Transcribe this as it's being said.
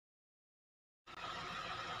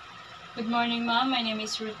Good morning, Mom. My name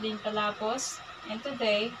is Ruthlyn Palapuz, and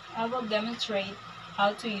today I will demonstrate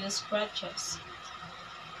how to use crutches.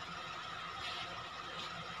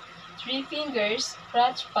 3 fingers,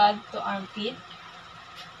 crutch pad to armpit,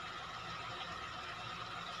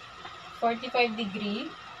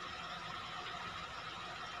 45-degree,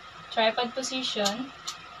 tripod position,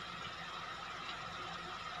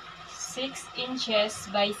 6 inches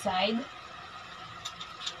by side,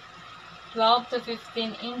 12 to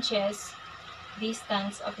 15 inches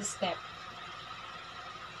distance of step.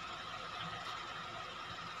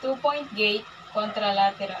 2-point gate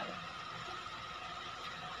contralateral.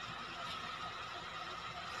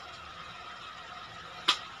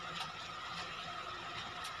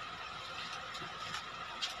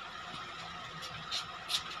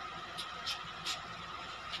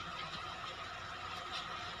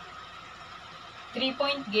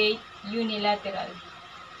 Three-point gate unilateral.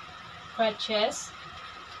 Crutches,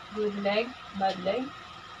 good leg, bad leg.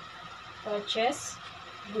 Crutches,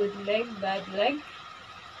 good leg, bad leg.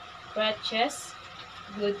 Crutches,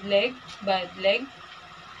 good leg, bad leg.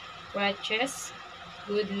 Crutches,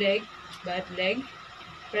 good leg, bad leg.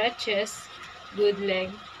 Crutches, good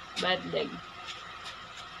leg, bad leg.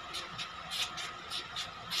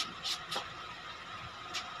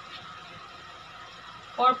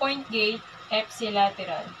 Four-point gate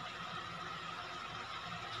ipsilateral.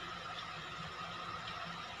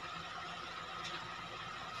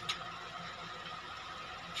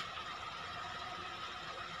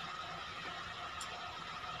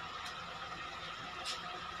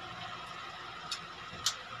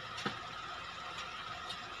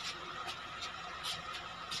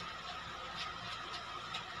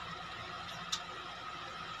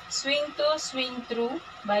 Swing to, swing through,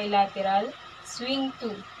 bilateral, swing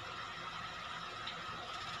to.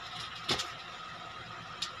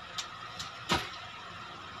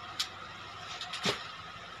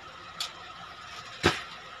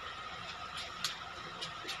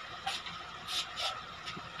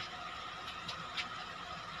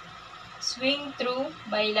 Swing through,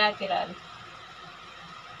 bilateral.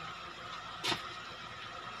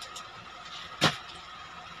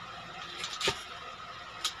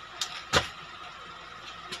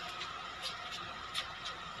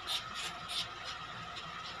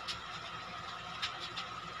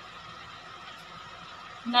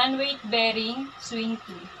 Non-weight bearing, swing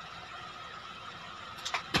to.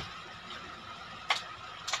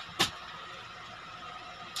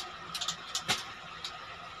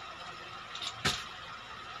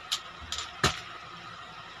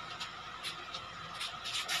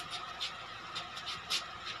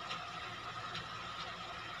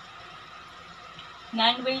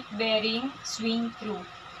 Non-weight bearing, swing through.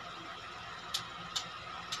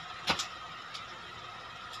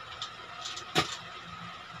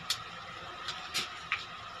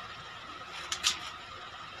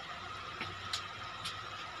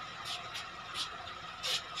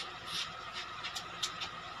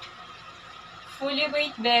 Fully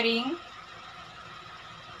weight bearing,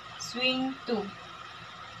 swing to.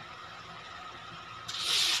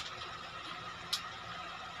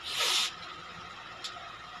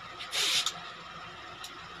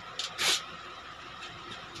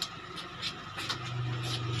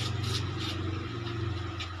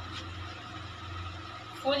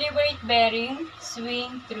 Fully weight bearing,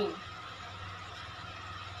 swing through.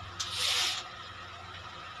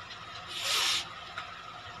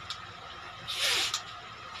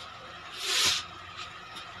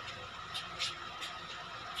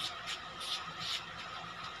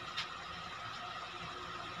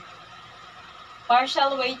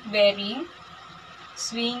 Partial weight bearing,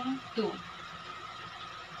 swing to.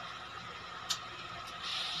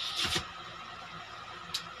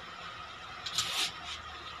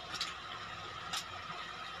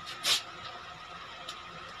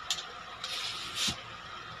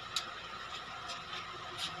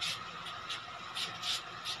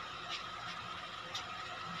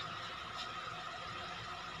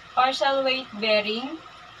 Partial weight bearing,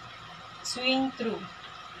 swing through.